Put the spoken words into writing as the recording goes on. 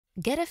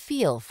Get a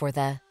feel for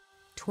the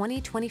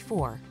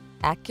 2024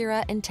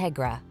 Acura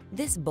Integra.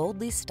 This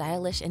boldly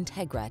stylish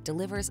Integra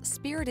delivers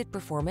spirited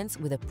performance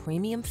with a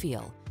premium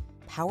feel.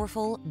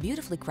 Powerful,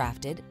 beautifully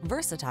crafted,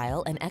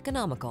 versatile, and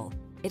economical.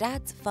 It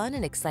adds fun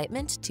and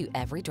excitement to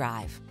every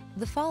drive.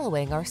 The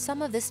following are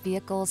some of this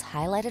vehicle's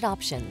highlighted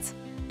options: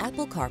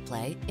 Apple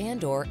CarPlay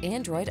and/or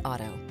Android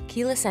Auto,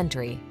 keyless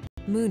entry,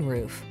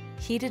 moonroof,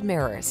 heated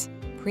mirrors,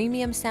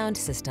 premium sound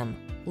system,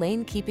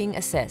 lane keeping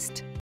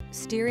assist,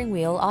 steering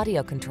wheel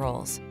audio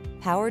controls,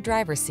 power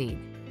driver seat,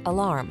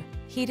 alarm,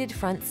 heated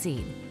front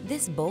seat.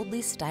 This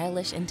boldly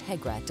stylish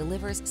Integra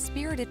delivers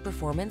spirited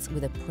performance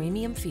with a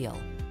premium feel.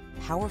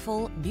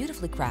 Powerful,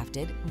 beautifully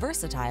crafted,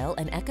 versatile,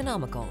 and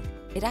economical.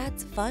 It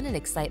adds fun and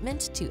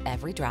excitement to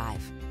every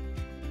drive.